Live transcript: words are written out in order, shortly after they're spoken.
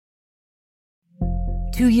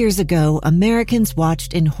2 years ago, Americans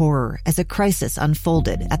watched in horror as a crisis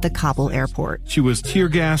unfolded at the Kabul airport. She was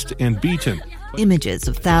tear-gassed and beaten. Images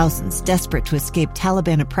of thousands desperate to escape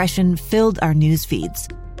Taliban oppression filled our news feeds.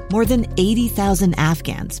 More than 80,000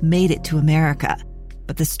 Afghans made it to America.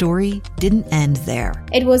 But the story didn't end there.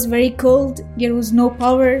 It was very cold. There was no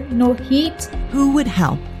power, no heat. Who would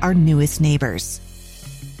help our newest neighbors?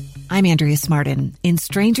 I'm Andrea Smartin. In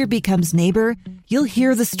Stranger Becomes Neighbor, you'll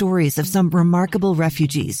hear the stories of some remarkable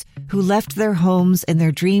refugees who left their homes and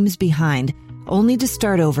their dreams behind, only to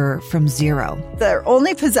start over from zero. Their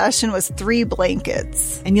only possession was 3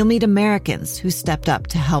 blankets. And you'll meet Americans who stepped up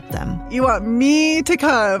to help them. You want me to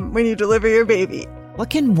come when you deliver your baby. What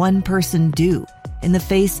can one person do in the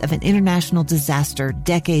face of an international disaster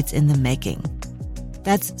decades in the making?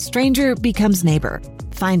 That's Stranger Becomes Neighbor.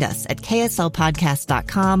 Find us at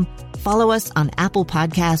kslpodcast.com. Follow us on Apple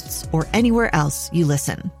Podcasts or anywhere else you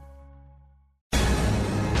listen.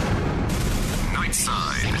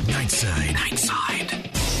 Nightside.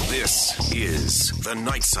 This is the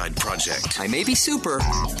Nightside Project. I may be super,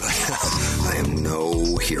 but I am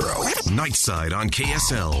no hero. Nightside on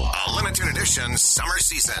KSL. A limited edition summer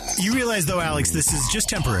season. You realize, though, Alex, this is just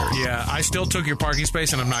temporary. Yeah, I still took your parking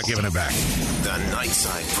space and I'm not giving it back. The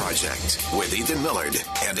Nightside Project with Ethan Millard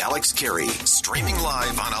and Alex Carey. Streaming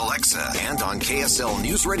live on Alexa and on KSL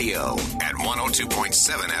News Radio at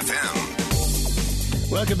 102.7 FM.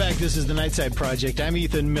 Welcome back. This is the Nightside Project. I'm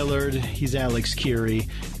Ethan Millard. He's Alex Keary.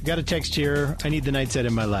 Got a text here. I need the Nightside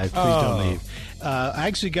in my life. Please don't leave. I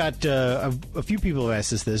actually got a few people have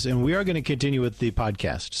asked us this, and we are going to continue with the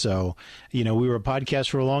podcast. So, we were a podcast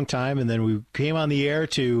for a long time, and then we came on the air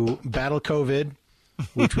to battle COVID,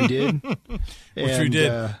 which we did.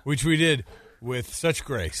 Which we did with such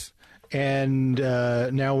grace. And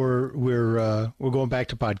now we're going back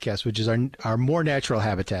to podcast, which is our more natural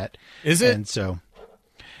habitat. Is it? And so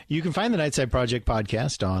you can find the Nightside Project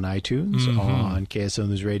podcast on iTunes, on KSL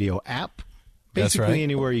News Radio app, basically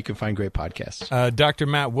anywhere you can find great podcasts. Dr.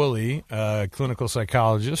 Matt Woolley, clinical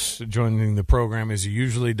psychologist, joining the program as he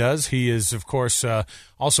usually does. He is, of course,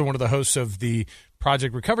 also one of the hosts of the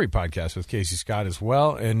Project Recovery podcast with Casey Scott as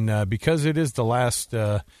well. And because it is the last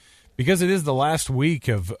week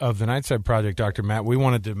of the Nightside Project, Dr. Matt, we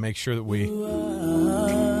wanted to make sure that we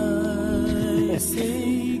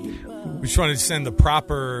just wanted to send the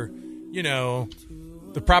proper,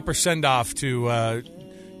 send off to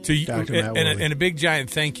you, and a big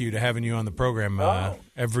giant thank you to having you on the program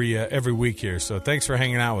every week here. So thanks for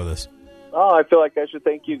hanging out with us. Oh, I feel like I should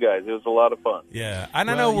thank you guys. It was a lot of fun. Yeah, and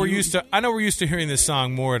I know we're used to hearing this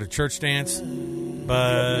song more at a church dance,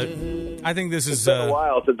 but I think this is been a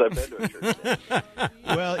while since I've been to a church dance.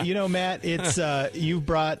 Well, Matt, it's you've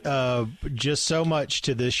brought just so much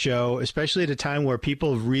to this show, especially at a time where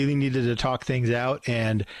people really needed to talk things out,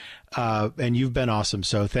 and you've been awesome.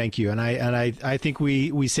 So thank you. And I think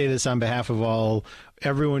we say this on behalf of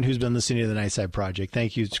everyone who's been listening to the Nightside Project.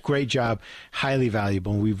 Thank you. It's a great job, highly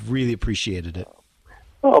valuable, and we've really appreciated it.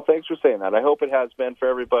 Well, thanks for saying that. I hope it has been for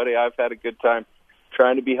everybody. I've had a good time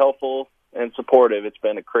trying to be helpful and supportive. It's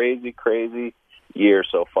been a crazy, crazy year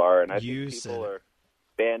so far, and I think people are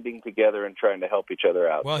banding together and trying to help each other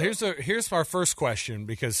out. Well, here's our first question,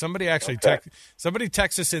 because somebody actually somebody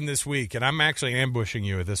texted us in this week, and I'm actually ambushing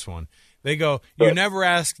you with this one. They go, "You never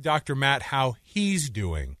asked Dr. Matt how he's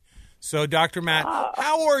doing." So, Dr. Matt,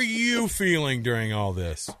 how are you feeling during all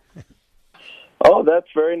this? Oh, that's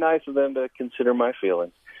very nice of them to consider my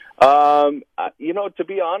feelings. To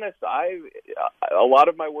be honest, a lot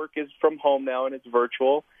of my work is from home now, and it's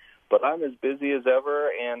virtual, but I'm as busy as ever,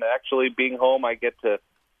 and actually being home, I get to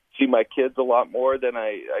see my kids a lot more than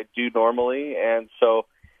I do normally, and so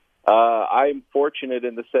I'm fortunate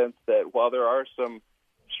in the sense that while there are some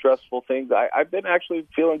stressful things, I've been actually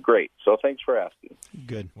feeling great, so thanks for asking.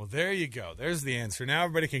 Good. Well, there you go. There's the answer. Now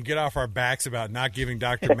everybody can get off our backs about not giving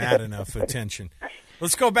Dr. Matt enough attention.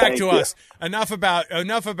 Let's go back to us. Enough about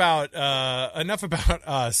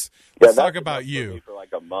us. Let's talk about you. For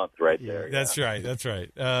like a month, right there. That's right.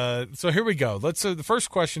 So here we go. The first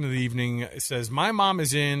question of the evening says, "My mom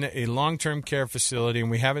is in a long-term care facility, and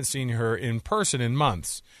we haven't seen her in person in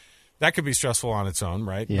months." That could be stressful on its own,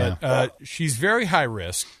 right? Yeah. But she's very high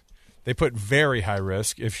risk. They put very high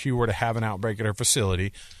risk if she were to have an outbreak at her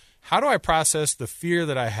facility. How do I process the fear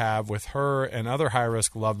that I have with her and other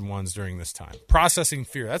high-risk loved ones during this time? Processing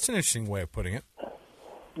fear. That's an interesting way of putting it.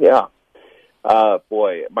 Yeah.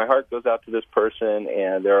 Boy, my heart goes out to this person,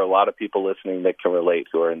 and there are a lot of people listening that can relate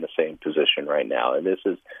who are in the same position right now. And this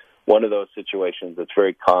is one of those situations that's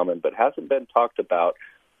very common but hasn't been talked about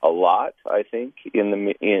a lot, I think,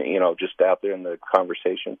 just out there in the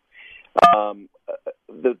conversation.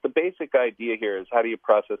 the basic idea here is, how do you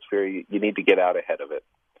process fear? You need to get out ahead of it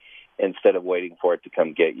instead of waiting for it to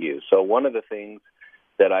come get you. So one of the things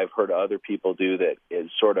that I've heard other people do that is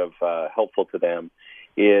sort of helpful to them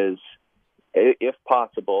is, if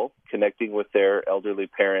possible, connecting with their elderly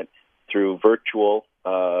parent through virtual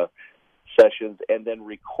sessions and then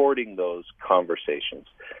recording those conversations.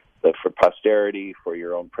 But for posterity, for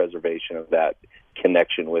your own preservation of that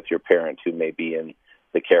connection with your parent who may be in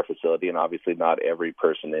the care facility, and obviously not every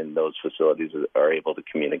person in those facilities are able to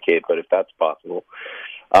communicate, but if that's possible.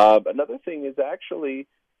 Another thing is actually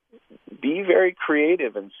be very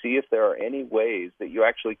creative and see if there are any ways that you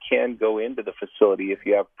actually can go into the facility if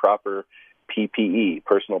you have proper PPE,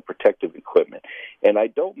 personal protective equipment. And I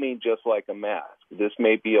don't mean just like a mask. This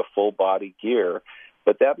may be a full body gear,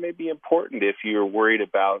 but that may be important if you're worried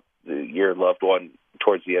about your loved one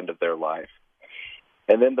towards the end of their life.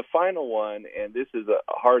 And then the final one, and this is a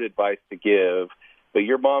hard advice to give, but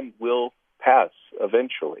your mom will pass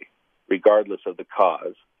eventually, regardless of the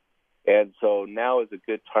cause. And so now is a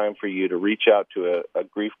good time for you to reach out to a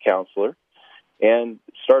grief counselor and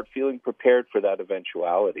start feeling prepared for that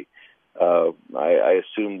eventuality. I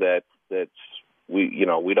assume that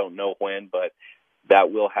we don't know when, but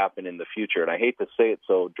that will happen in the future. And I hate to say it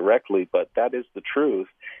so directly, but that is the truth.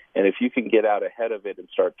 And if you can get out ahead of it and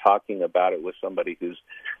start talking about it with somebody who's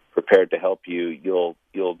prepared to help you, you'll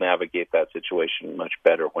navigate that situation much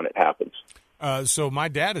better when it happens. So my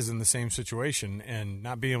dad is in the same situation, and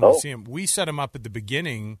not being able to see him, we set him up at the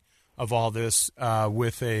beginning of all this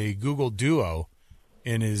with a Google Duo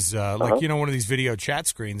in his one of these video chat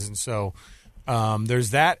screens. And so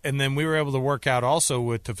there's that. And then we were able to work out also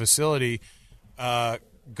with the facility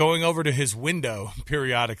going over to his window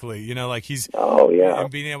periodically, like he's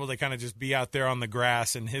and being able to kind of just be out there on the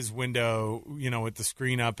grass in his window, with the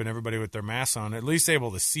screen up and everybody with their masks on, at least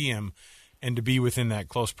able to see him and to be within that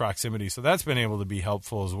close proximity. So that's been able to be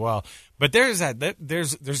helpful as well. But there's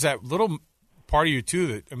that little part of you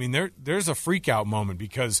too that, there's a freak out moment,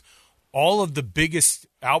 because all of the biggest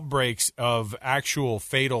outbreaks of actual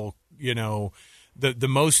fatal, the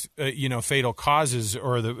most fatal causes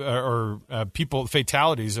or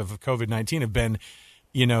fatalities of COVID-19 have been,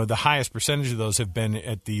 the highest percentage of those have been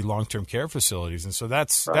at the long-term care facilities. And so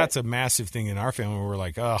that's a massive thing in our family. We're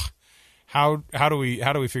like, how do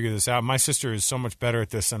we figure this out? My sister is so much better at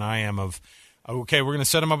this than I am. Okay, we're going to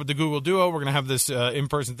set him up with the Google Duo. We're going to have this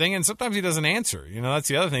in-person thing. And sometimes he doesn't answer. That's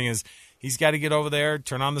the other thing, is he's got to get over there,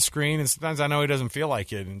 turn on the screen. And sometimes I know he doesn't feel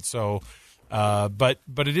like it. And so, but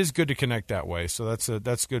it is good to connect that way. So that's a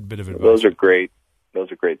good bit of advice. Those are great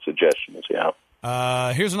suggestions.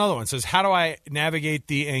 Yeah. Here's another one. It says, how do I navigate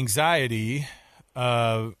the anxiety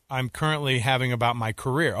I'm currently having about my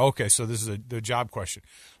career? Okay, so this is the job question.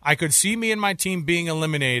 I could see me and my team being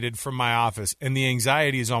eliminated from my office, and the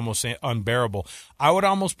anxiety is almost unbearable. I would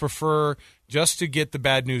almost prefer just to get the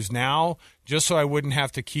bad news now, just so I wouldn't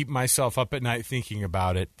have to keep myself up at night thinking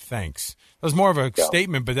about it. Thanks. That was more of a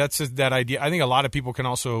statement, but that's that idea. I think a lot of people can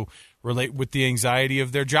also relate with the anxiety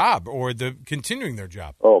of their job or the continuing their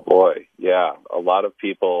job. Oh, boy, yeah. A lot of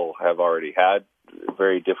people have already had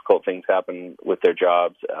very difficult things happen with their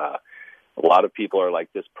jobs. A lot of people are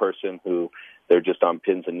like this person who they're just on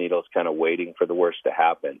pins and needles kind of waiting for the worst to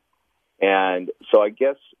happen. And so I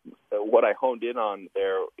guess what I honed in on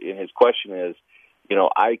there in his question is,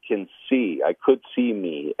 I could see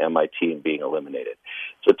me and my team being eliminated.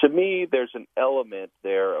 So to me, there's an element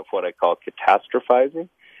there of what I call catastrophizing,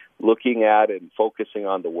 looking at and focusing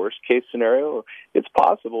on the worst case scenario. It's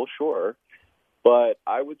possible, sure, but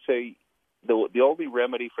I would say the only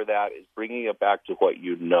remedy for that is bringing it back to what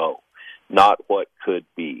you know, not what could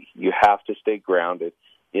be. You have to stay grounded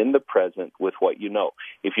in the present with what you know.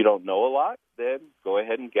 If you don't know a lot, then go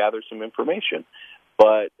ahead and gather some information.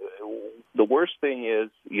 But the worst thing is,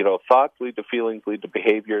 thoughts lead to feelings, lead to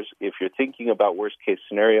behaviors. If you're thinking about worst case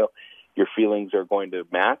scenario, your feelings are going to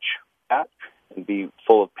match that and be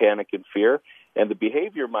full of panic and fear. And the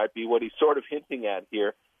behavior might be what he's sort of hinting at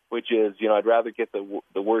here, which is, I'd rather get the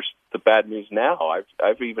bad news now.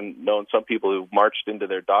 I've even known some people who marched into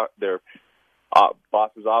their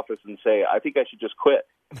boss's office and say, I think I should just quit.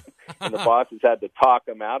 And the bosses had to talk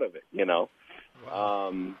them out of it,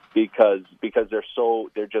 because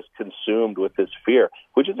they're just consumed with this fear,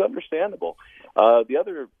 which is understandable. The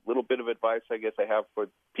other little bit of advice I guess I have for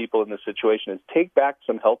people in this situation is take back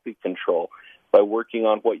some healthy control by working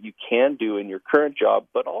on what you can do in your current job,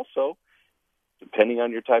 but also, depending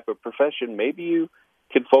on your type of profession, maybe you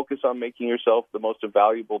can focus on making yourself the most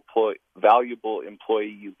valuable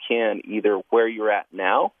employee you can, either where you're at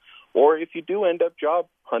now, or if you do end up job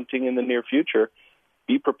hunting in the near future,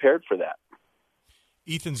 be prepared for that.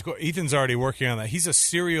 Ethan's already working on that. He's a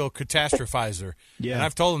serial catastrophizer. Yeah. And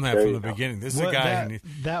I've told him that from the beginning. This is a guy.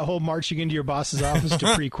 That whole marching into your boss's office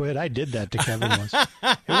to pre-quit, I did that to Kevin once.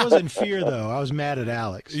 It wasn't fear, though. I was mad at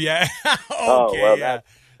Alex. Yeah.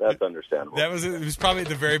 That's understandable. It was probably at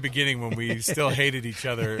the very beginning when we still hated each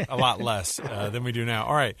other a lot less than we do now.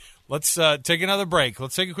 All right, let's take another break.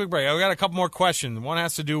 Let's take a quick break. I've got a couple more questions. One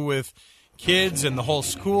has to do with kids and the whole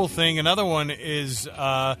school thing. Another one is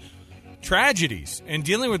tragedies and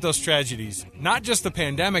dealing with those tragedies, not just the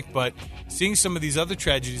pandemic, but seeing some of these other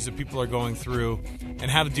tragedies that people are going through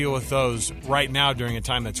and how to deal with those right now during a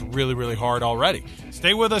time that's really, really hard already.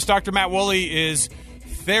 Stay with us. Dr. Matt Woolley is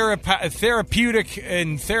therapeutic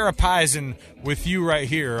and therapizing with you right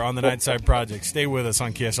here on the Nightside Project. Stay with us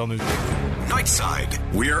on KSL News Radio.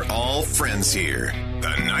 Nightside. We're all friends here. The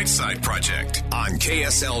Nightside Project on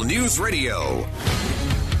KSL News Radio.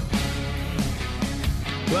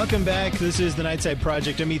 Welcome back. This is the Nightside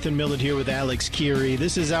Project. I'm Ethan Millett here with Alex Keary.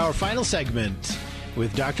 This is our final segment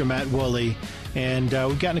with Dr. Matt Woolley. And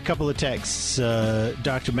we've gotten a couple of texts.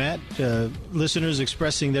 Dr. Matt, listeners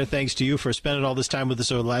expressing their thanks to you for spending all this time with us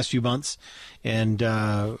over the last few months. And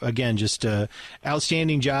again, just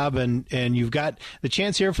outstanding job. And you've got the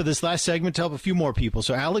chance here for this last segment to help a few more people.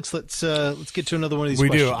 So, Alex, let's get to another one of these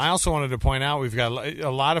questions. We do. I also wanted to point out we've got a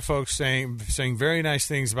lot of folks saying very nice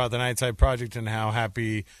things about the Nightside Project and how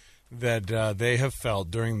happy that they have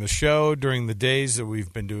felt during the show, during the days that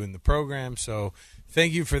we've been doing the program. So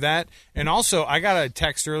thank you for that. And also, I got a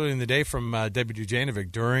text earlier in the day from Debbie Dujanovic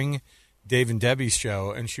during Dave and Debbie's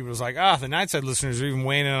show, and she was like, the Nightside listeners are even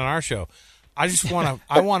weighing in on our show. I just want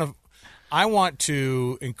to I want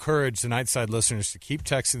to encourage the Nightside listeners to keep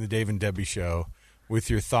texting the Dave and Debbie show with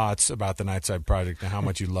your thoughts about the Nightside Project and how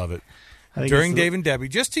much you love it. During Dave and Debbie,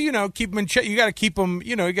 just to, keep them in check. You got to keep them,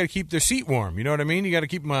 you got to keep their seat warm. You know what I mean? You got to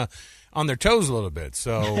keep them on their toes a little bit.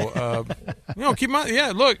 So, keep them on.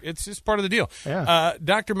 Yeah, look, it's just part of the deal. Yeah.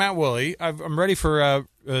 Dr. Matt Woolley, I'm ready for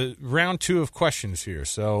round 2 of questions here.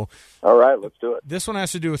 So, all right, let's do it. This one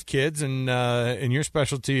has to do with kids, and your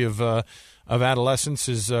specialty of adolescence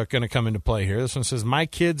is going to come into play here. This one says, my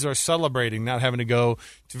kids are celebrating not having to go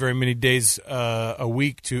to very many days a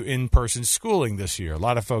week to in-person schooling this year. A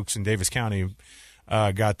lot of folks in Davis County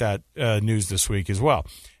got that news this week as well.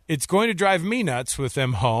 It's going to drive me nuts with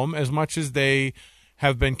them home as much as they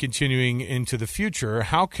have been continuing into the future.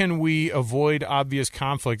 How can we avoid obvious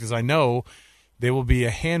conflict, as I know they will be a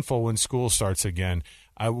handful when school starts again?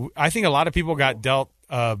 I think a lot of people got dealt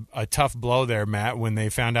a tough blow there, Matt, when they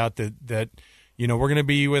found out that we're going to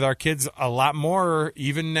be with our kids a lot more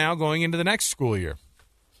even now going into the next school year.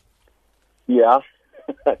 Yeah,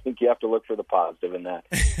 I think you have to look for the positive in that.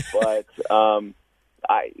 But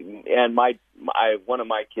one of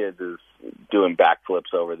my kids is doing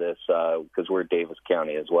backflips over this because we're Davis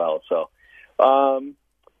County as well. So the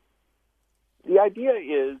idea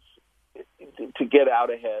is to get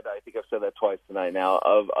out ahead. I think I've said that twice tonight now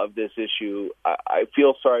of this issue. I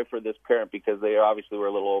feel sorry for this parent because they obviously were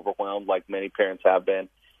a little overwhelmed, like many parents have been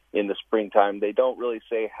in the springtime. They don't really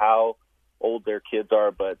say how old their kids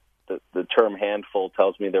are, but the term handful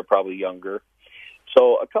tells me they're probably younger.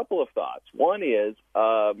 So a couple of thoughts. One is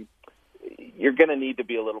you're going to need to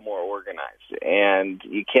be a little more organized, and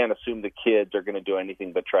you can't assume the kids are going to do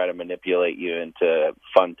anything but try to manipulate you into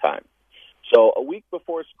fun time. So a week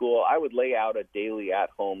before school, I would lay out a daily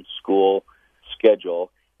at-home school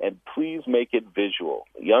schedule, and please make it visual.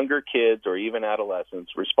 Younger kids or even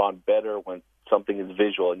adolescents respond better when something is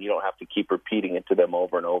visual, and you don't have to keep repeating it to them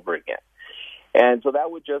over and over again. And so that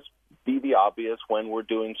would just be the obvious when we're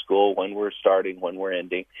doing school, when we're starting, when we're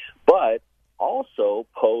ending. But also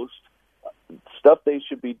post stuff they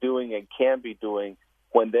should be doing and can be doing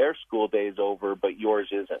when their school day is over, but yours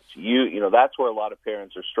isn't. That's where a lot of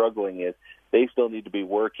parents are struggling is they still need to be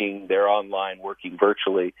working. They're online, working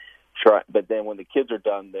virtually. But then when the kids are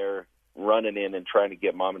done, they're running in and trying to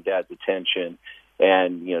get mom and dad's attention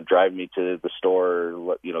and, drive me to the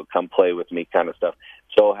store, come play with me kind of stuff.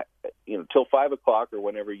 So, till 5 o'clock or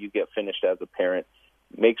whenever you get finished as a parent,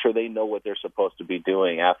 make sure they know what they're supposed to be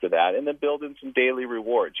doing after that, and then build in some daily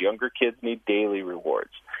rewards. Younger kids need daily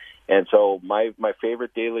rewards. And so my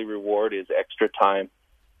favorite daily reward is extra time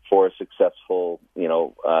for a successful,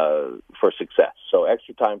 for success. So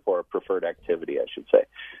extra time for a preferred activity, I should say.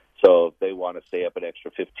 So if they want to stay up an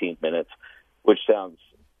extra 15 minutes, which sounds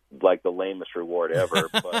like the lamest reward ever.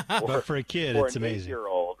 But for a kid, it's amazing.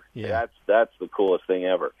 8-year-old, that's the coolest thing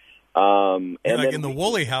ever. And like in the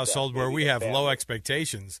Woolley household where we have low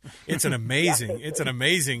expectations, it's an amazing,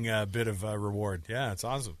 bit of reward. Yeah, it's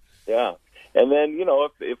awesome. Yeah. And then,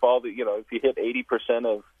 if you hit 80%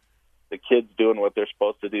 the kids doing what they're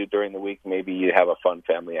supposed to do during the week. Maybe you have a fun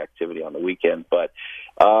family activity on the weekend. But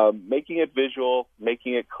making it visual,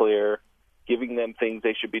 making it clear, giving them things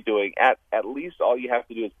they should be doing. At least all you have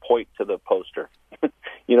to do is point to the poster.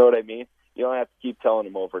 You know what I mean? You don't have to keep telling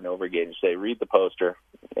them over and over again. You say, read the poster,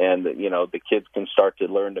 and the kids can start to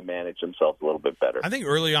learn to manage themselves a little bit better. I think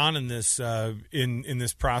early on in this in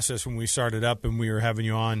this process, when we started up and we were having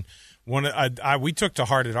you on, we took to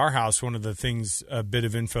heart at our house one of the things, a bit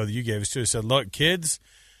of info that you gave us too. Said, look, kids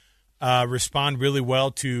respond really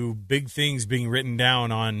well to big things being written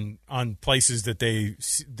down on places that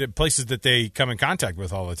they come in contact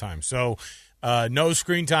with all the time. So no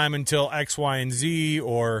screen time until X, Y, and Z,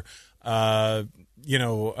 or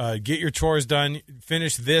get your chores done,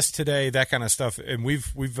 finish this today, that kind of stuff. And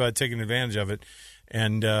we've taken advantage of it.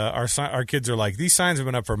 And our kids are like, these signs have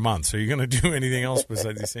been up for months. Are you going to do anything else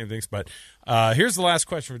besides these same things? But here's the last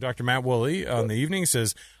question for Dr. Matt Woolley on the evening. It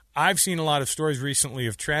says, I've seen a lot of stories recently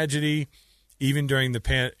of tragedy, even during the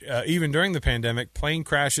pandemic, plane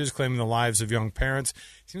crashes claiming the lives of young parents.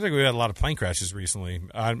 Seems like we had a lot of plane crashes recently.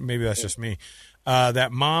 Maybe that's just me.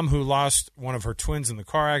 That mom who lost one of her twins in the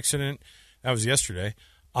car accident, that was yesterday,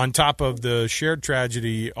 on top of the shared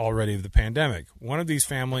tragedy already of the pandemic. One of these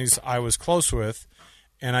families I was close with,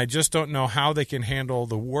 and I just don't know how they can handle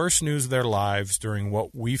the worst news of their lives during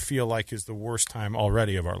what we feel like is the worst time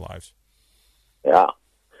already of our lives. Yeah,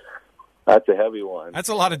 that's a heavy one. That's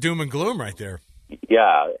a lot of doom and gloom right there.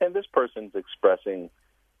 Yeah, and this person's expressing,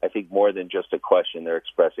 I think, more than just a question. They're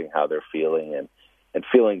expressing how they're feeling and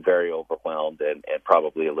feeling very overwhelmed and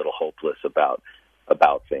probably a little hopeless about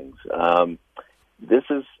things. This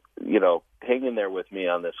is, hang in there with me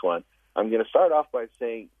on this one. I'm going to start off by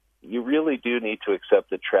saying you really do need to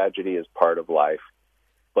accept that tragedy is part of life,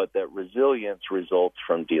 but that resilience results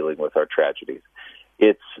from dealing with our tragedies.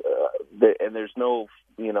 And there's no,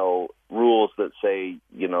 rules that say,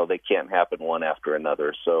 they can't happen one after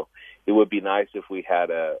another. So it would be nice if we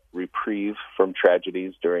had a reprieve from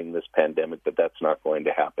tragedies during this pandemic, but that's not going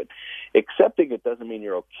to happen. Accepting it doesn't mean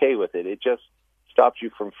you're okay with it. It just stops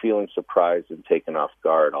you from feeling surprised and taken off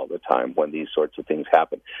guard all the time when these sorts of things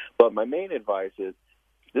happen. But my main advice is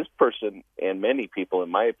this person and many people, in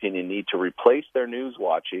my opinion, need to replace their news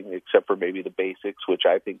watching, except for maybe the basics, which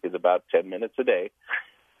I think is about 10 minutes a day,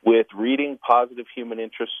 with reading positive human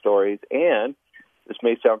interest stories. And this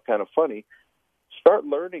may sound kind of funny, start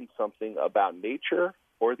learning something about nature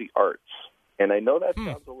or the arts. And I know that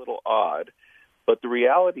sounds a little odd, but the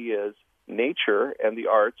reality is nature and the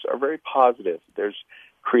arts are very positive. There's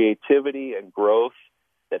creativity and growth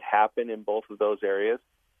that happen in both of those areas.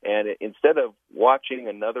 And instead of watching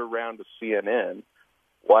another round of CNN,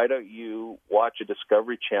 why don't you watch a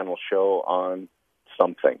Discovery Channel show on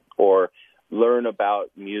something, or learn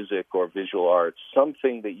about music or visual arts,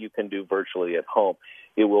 something that you can do virtually at home?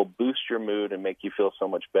 It will boost your mood and make you feel so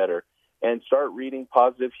much better. And start reading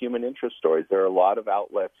positive human interest stories. There are a lot of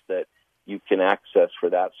outlets that you can access for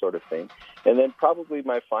that sort of thing. And then probably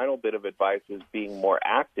my final bit of advice is being more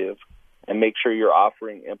active and make sure you're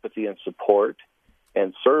offering empathy and support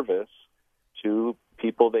and service to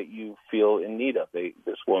people that you feel in need of.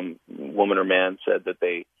 This woman or man said that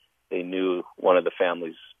they knew one of the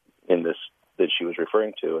families in this that she was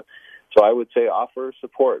referring to. So I would say offer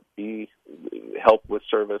support, help with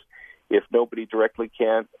service. If nobody directly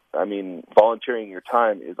can, volunteering your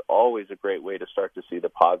time is always a great way to start to see the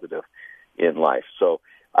positive in life. So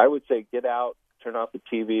I would say get out, turn off the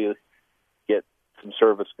TV, get some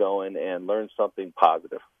service going, and learn something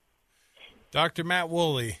positive. Dr. Matt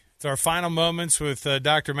Woolley. It's our final moments with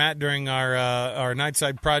Dr. Matt during our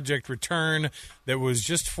Nightside Project return that was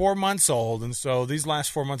just 4 months old. And so these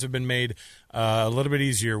last 4 months have been made a little bit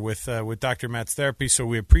easier with Dr. Matt's therapy. So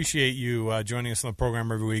we appreciate you joining us on the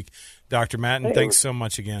program every week, Dr. Matt. And thanks so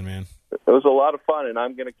much again, man. It was a lot of fun, and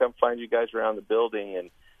I'm going to come find you guys around the building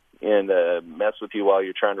and mess with you while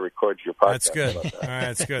you're trying to record your podcast. That's good. All right,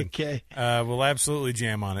 that's good. Okay. We'll absolutely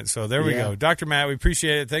jam on it. So there we go. Dr. Matt, we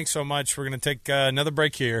appreciate it. Thanks so much. We're going to take another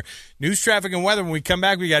break here. News, traffic, and weather. When we come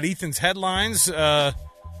back, we got Ethan's headlines. Oh,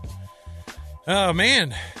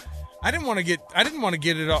 man. I didn't want to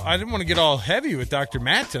get all heavy with Dr.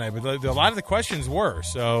 Matt tonight, but a lot of the questions were.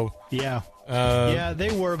 So yeah. They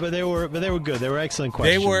were good. They were excellent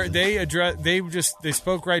questions. They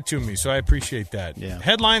spoke right to me, so I appreciate that. Yeah.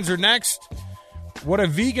 Headlines are next. What a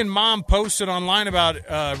vegan mom posted online about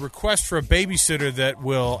a request for a babysitter that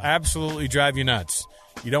will absolutely drive you nuts.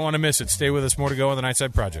 You don't want to miss it. Stay with us. More to go on the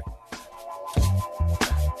Nightside Project.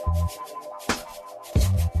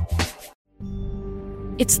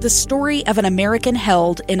 It's the story of an American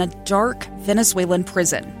held in a dark Venezuelan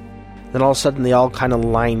prison. Then all of a sudden they all kind of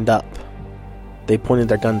lined up. they pointed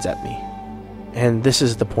their guns at me. And this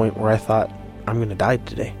is the point where I thought, I'm going to die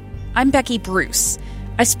today. I'm Becky Bruce.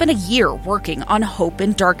 I spent a year working on Hope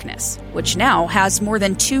in Darkness, which now has more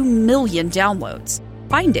than 2 million downloads.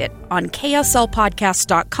 Find it on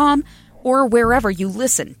kslpodcast.com or wherever you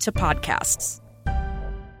listen to podcasts.